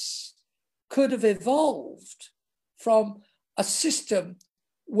this could have evolved from a system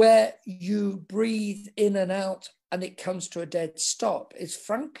where you breathe in and out and it comes to a dead stop is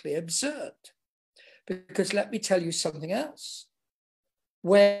frankly absurd. Because let me tell you something else.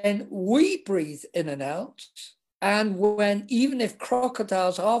 When we breathe in and out, and when, even if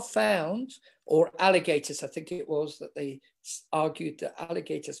crocodiles are found, or alligators, I think it was that they argued that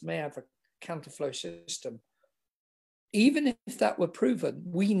alligators may have a counterflow system. Even if that were proven,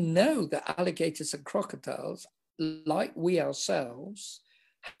 we know that alligators and crocodiles, like we ourselves,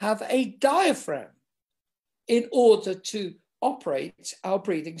 have a diaphragm in order to operate our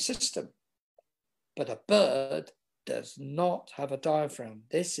breathing system. But a bird does not have a diaphragm.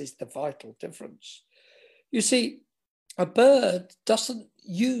 This is the vital difference. You see, a bird doesn't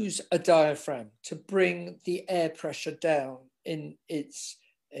use a diaphragm to bring the air pressure down in its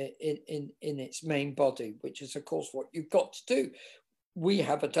main body, which is, of course, what you've got to do. We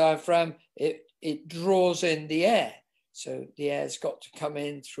have a diaphragm, it draws in the air. So the air's got to come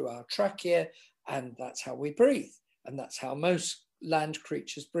in through our trachea, and that's how we breathe. And that's how most land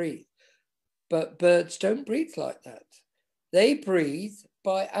creatures breathe. But birds don't breathe like that. They breathe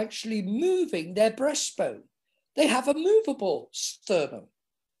by actually moving their breastbone. They have a movable sternum.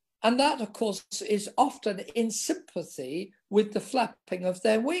 And that, of course, is often in sympathy with the flapping of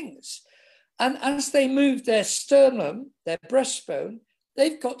their wings. And as they move their sternum, their breastbone,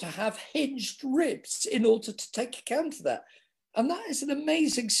 they've got to have hinged ribs in order to take account of that. And that is an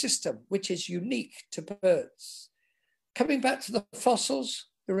amazing system, which is unique to birds. Coming back to the fossils,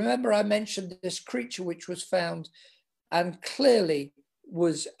 you remember I mentioned this creature which was found and clearly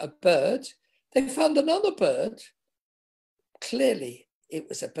was a bird. They found another bird. Clearly it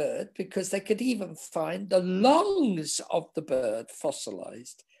was a bird because they could even find the lungs of the bird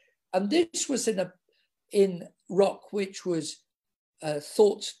fossilized. And this was in rock which was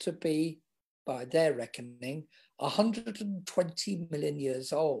thought to be, by their reckoning, 120 million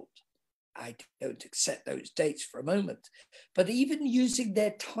years old. I don't accept those dates for a moment, but even using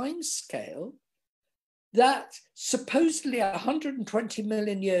their time scale, that supposedly 120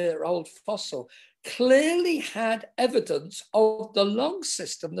 million year old fossil clearly had evidence of the lung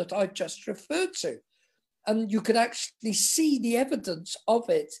system that I just referred to. And you could actually see the evidence of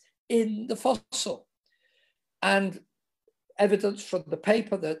it in the fossil. And evidence from the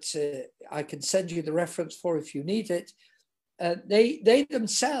paper that I can send you the reference for if you need it, they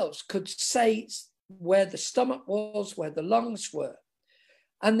themselves could say where the stomach was, where the lungs were.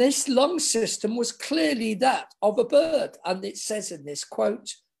 And this lung system was clearly that of a bird. And it says in this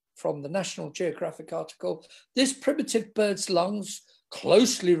quote from the National Geographic article, this primitive bird's lungs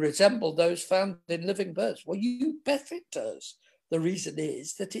closely resemble those found in living birds. Well, you bet it does. The reason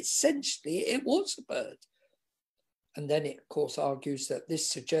is that essentially it was a bird. And then it, of course, argues that this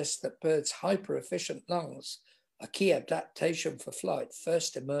suggests that birds' hyper-efficient lungs, a key adaptation for flight,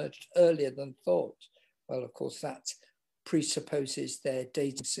 first emerged earlier than thought. Well, of course, that presupposes their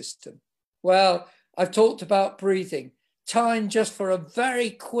dating system. Well, I've talked about breathing. Time just for a very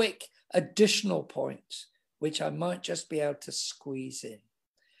quick additional point, which I might just be able to squeeze in.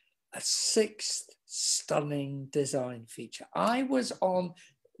 A sixth stunning design feature. I was on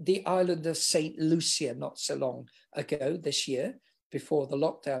the island of St. Lucia not so long ago this year, before the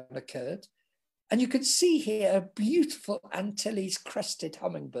lockdown occurred. And you can see here a beautiful Antilles crested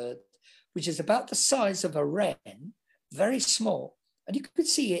hummingbird, which is about the size of a wren, very small. And you could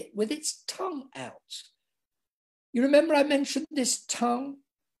see it with its tongue out. You remember I mentioned this tongue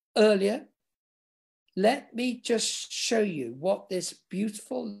earlier? Let me just show you what this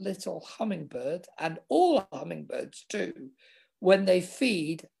beautiful little hummingbird, and all hummingbirds do, when they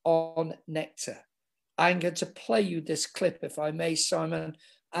feed on nectar. I'm going to play you this clip, if I may, Simon,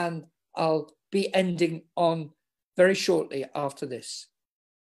 and I'll be ending on very shortly after this.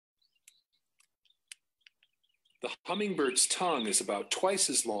 The hummingbird's tongue is about twice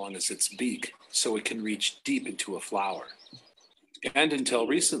as long as its beak, so it can reach deep into a flower. And until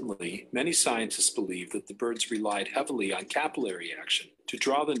recently, many scientists believed that the birds relied heavily on capillary action to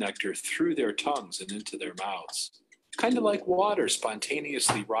draw the nectar through their tongues and into their mouths. Kind of like water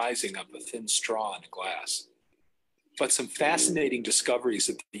spontaneously rising up a thin straw in a glass. But some fascinating discoveries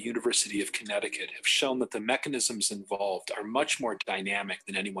at the University of Connecticut have shown that the mechanisms involved are much more dynamic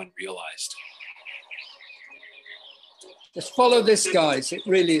than anyone realized. Just follow this, guys. It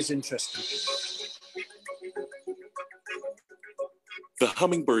really is interesting. The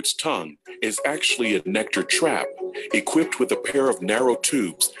hummingbird's tongue is actually a nectar trap equipped with a pair of narrow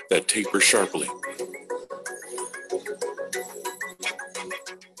tubes that taper sharply.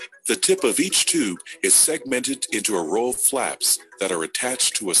 The tip of each tube is segmented into a row of flaps that are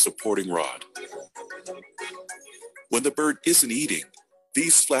attached to a supporting rod. When the bird isn't eating,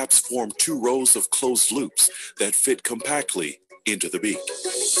 these flaps form two rows of closed loops that fit compactly into the beak.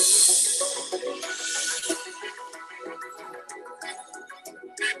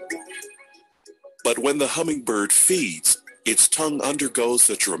 But when the hummingbird feeds, its tongue undergoes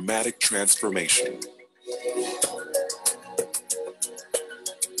a dramatic transformation.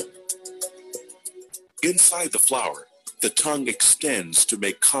 Inside the flower, the tongue extends to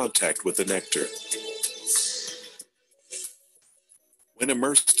make contact with the nectar. When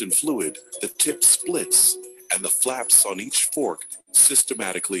immersed in fluid, the tip splits and the flaps on each fork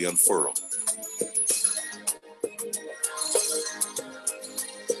systematically unfurl.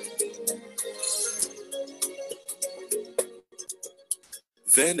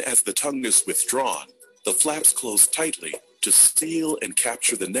 Then, as the tongue is withdrawn, the flaps close tightly to seal and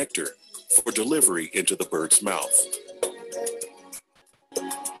capture the nectar for delivery into the bird's mouth.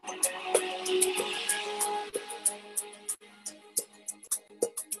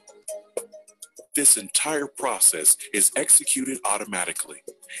 This entire process is executed automatically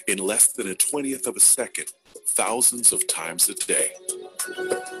in less than a 20th of a second, thousands of times a day.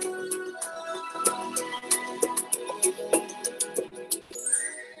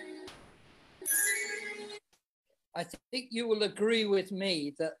 I think you will agree with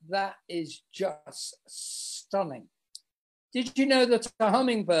me that that is just stunning. Did you know that a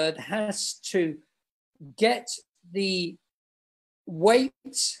hummingbird has to get the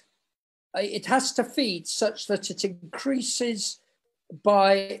weight, it has to feed such that it increases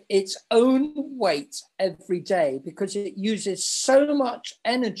by its own weight every day because it uses so much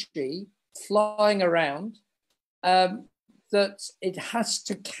energy flying around that it has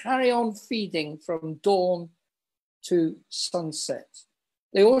to carry on feeding from dawn to sunset.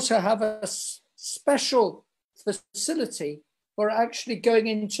 They also have a special facility for actually going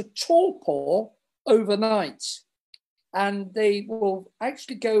into torpor overnight. And they will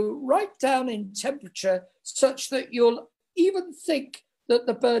actually go right down in temperature such that you'll even think that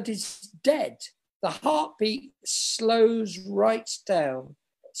the bird is dead. The heartbeat slows right down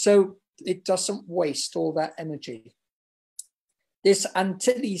so it doesn't waste all that energy. This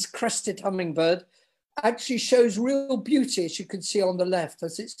Antilles crested hummingbird actually shows real beauty, as you can see on the left,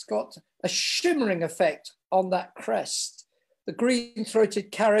 as it's got a shimmering effect on that crest. The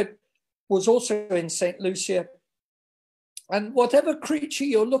green-throated carib was also in St. Lucia. And whatever creature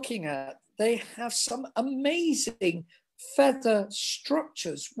you're looking at, they have some amazing feather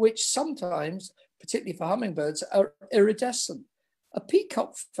structures, which sometimes, particularly for hummingbirds, are iridescent. A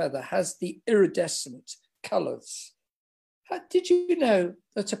peacock feather has the iridescent colors. Did you know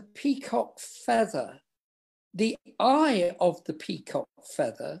that a peacock feather, the eye of the peacock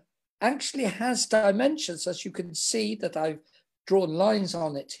feather, actually has dimensions, as you can see that I've drawn lines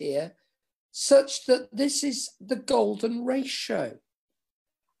on it here, such that this is the golden ratio.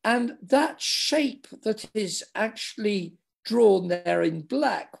 And that shape that is actually drawn there in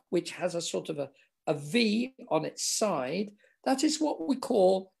black, which has a sort of a V on its side, that is what we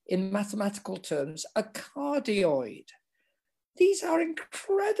call, in mathematical terms, a cardioid. These are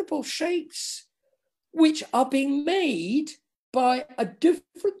incredible shapes which are being made by a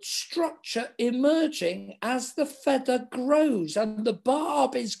different structure emerging as the feather grows, and the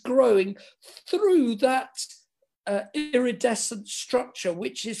barb is growing through that iridescent structure,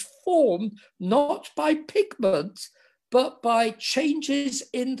 which is formed not by pigment, but by changes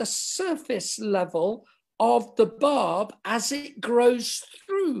in the surface level of the barb as it grows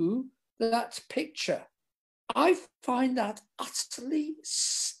through that picture. I find that utterly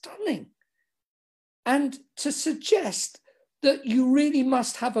stunning. And to suggest that you really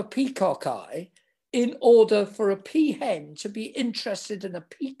must have a peacock eye in order for a peahen to be interested in a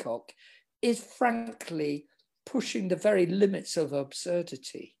peacock is frankly pushing the very limits of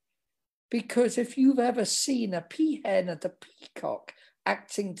absurdity. Because if you've ever seen a peahen and a peacock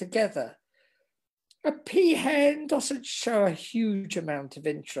acting together, a peahen doesn't show a huge amount of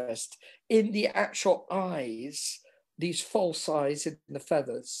interest in the actual eyes, these false eyes in the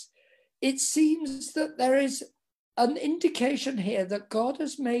feathers. It seems that there is an indication here that God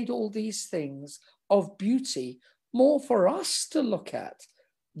has made all these things of beauty more for us to look at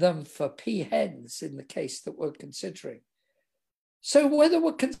than for peahens in the case that we're considering. So whether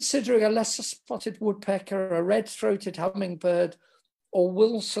we're considering a lesser spotted woodpecker, a red-throated hummingbird, or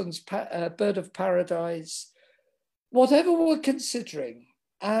Wilson's bird of paradise, whatever we're considering,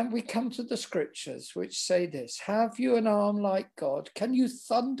 and we come to the scriptures which say this: have you an arm like God? Can you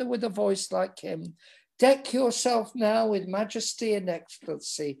thunder with a voice like him? Deck yourself now with majesty and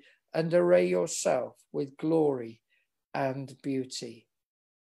excellency, and array yourself with glory and beauty.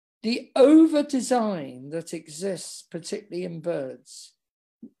 The over-design that exists, particularly in birds,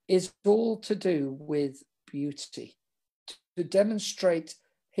 is all to do with beauty, to demonstrate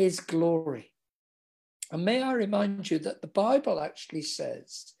his glory. And may I remind you that the Bible actually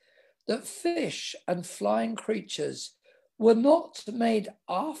says that fish and flying creatures were not made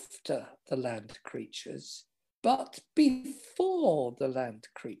after the land creatures, but before the land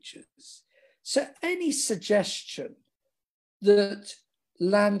creatures. So any suggestion that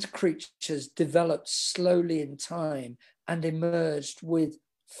land creatures developed slowly in time and emerged with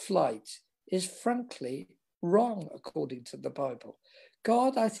flight is frankly wrong according to the Bible.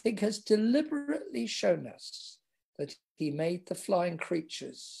 God, I think, has deliberately shown us that he made the flying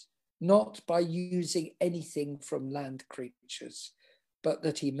creatures not by using anything from land creatures, but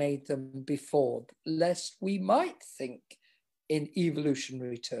that he made them before, lest we might think in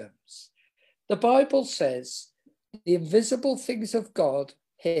evolutionary terms. The Bible says the invisible things of God,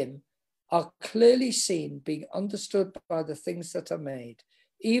 him, are clearly seen, being understood by the things that are made,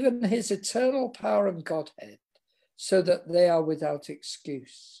 even his eternal power and Godhead, so that they are without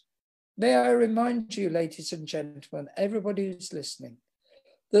excuse. May I remind you, ladies and gentlemen, everybody who's listening,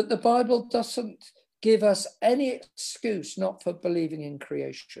 that the Bible doesn't give us any excuse not for believing in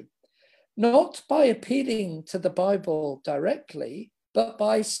creation, not by appealing to the Bible directly, but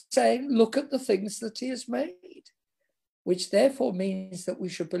by saying, look at the things that he has made, which therefore means that we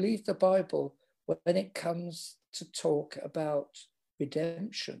should believe the Bible when it comes to talk about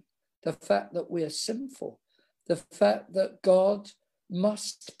redemption, the fact that we are sinful, the fact that God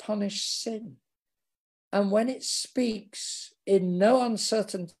must punish sin. And when it speaks in no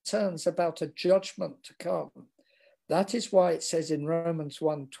uncertain terms about a judgment to come, that is why it says in Romans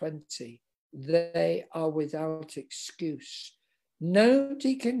 1:20, they are without excuse.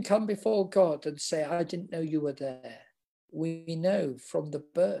 Nobody can come before God and say, I didn't know you were there. We know from the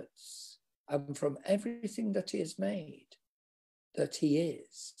birds and from everything that he has made that he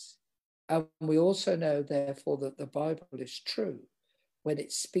is. And we also know, therefore, that the Bible is true when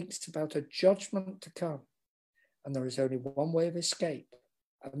it speaks about a judgment to come. And there is only one way of escape,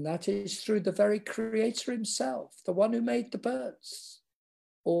 and that is through the very Creator himself, the one who made the birds,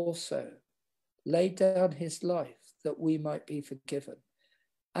 also laid down his life that we might be forgiven.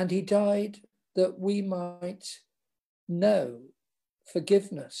 And he died that we might know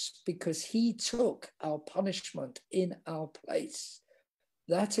forgiveness, because he took our punishment in our place.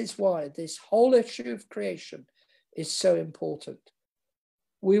 That is why this whole issue of creation is so important.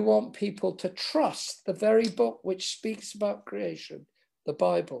 We want people to trust the very book which speaks about creation, the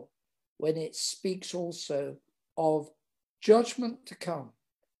Bible, when it speaks also of judgment to come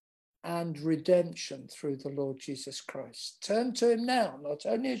and redemption through the Lord Jesus Christ. Turn to him now, not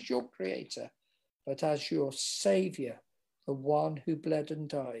only as your creator, but as your savior, the one who bled and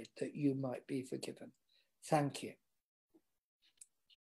died that you might be forgiven. Thank you.